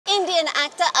Indian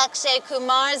actor Akshay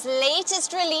Kumar's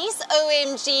latest release,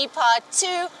 OMG Part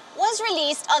 2, was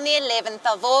released on the 11th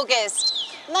of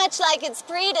August. Much like its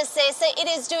predecessor, it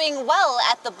is doing well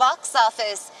at the box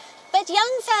office. But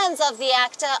young fans of the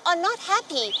actor are not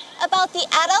happy about the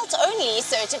adult-only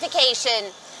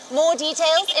certification. More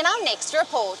details in our next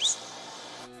report.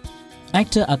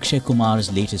 Actor Akshay Kumar's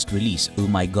latest release, Oh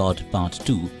My God Part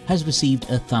 2, has received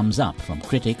a thumbs up from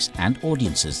critics and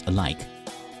audiences alike.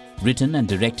 Written and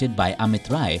directed by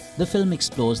Amit Rai, the film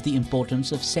explores the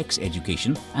importance of sex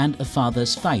education and a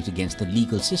father's fight against the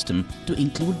legal system to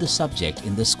include the subject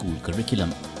in the school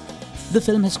curriculum. The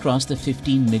film has crossed the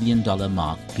 $15 million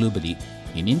mark globally.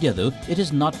 In India, though, it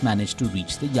has not managed to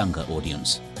reach the younger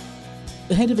audience.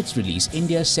 Ahead of its release,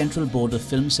 India's Central Board of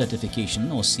Film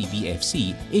Certification, or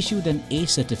CBFC, issued an A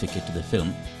certificate to the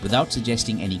film. Without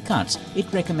suggesting any cuts,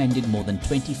 it recommended more than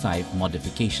 25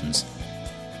 modifications.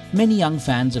 Many young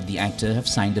fans of the actor have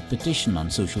signed a petition on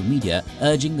social media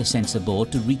urging the censor board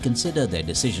to reconsider their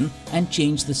decision and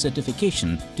change the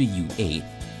certification to UA.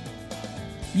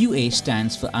 UA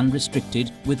stands for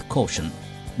Unrestricted with Caution,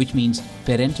 which means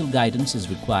parental guidance is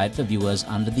required for viewers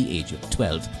under the age of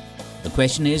 12. The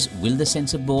question is, will the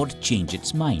censor board change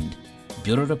its mind?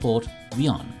 Bureau Report,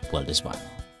 WION World is One.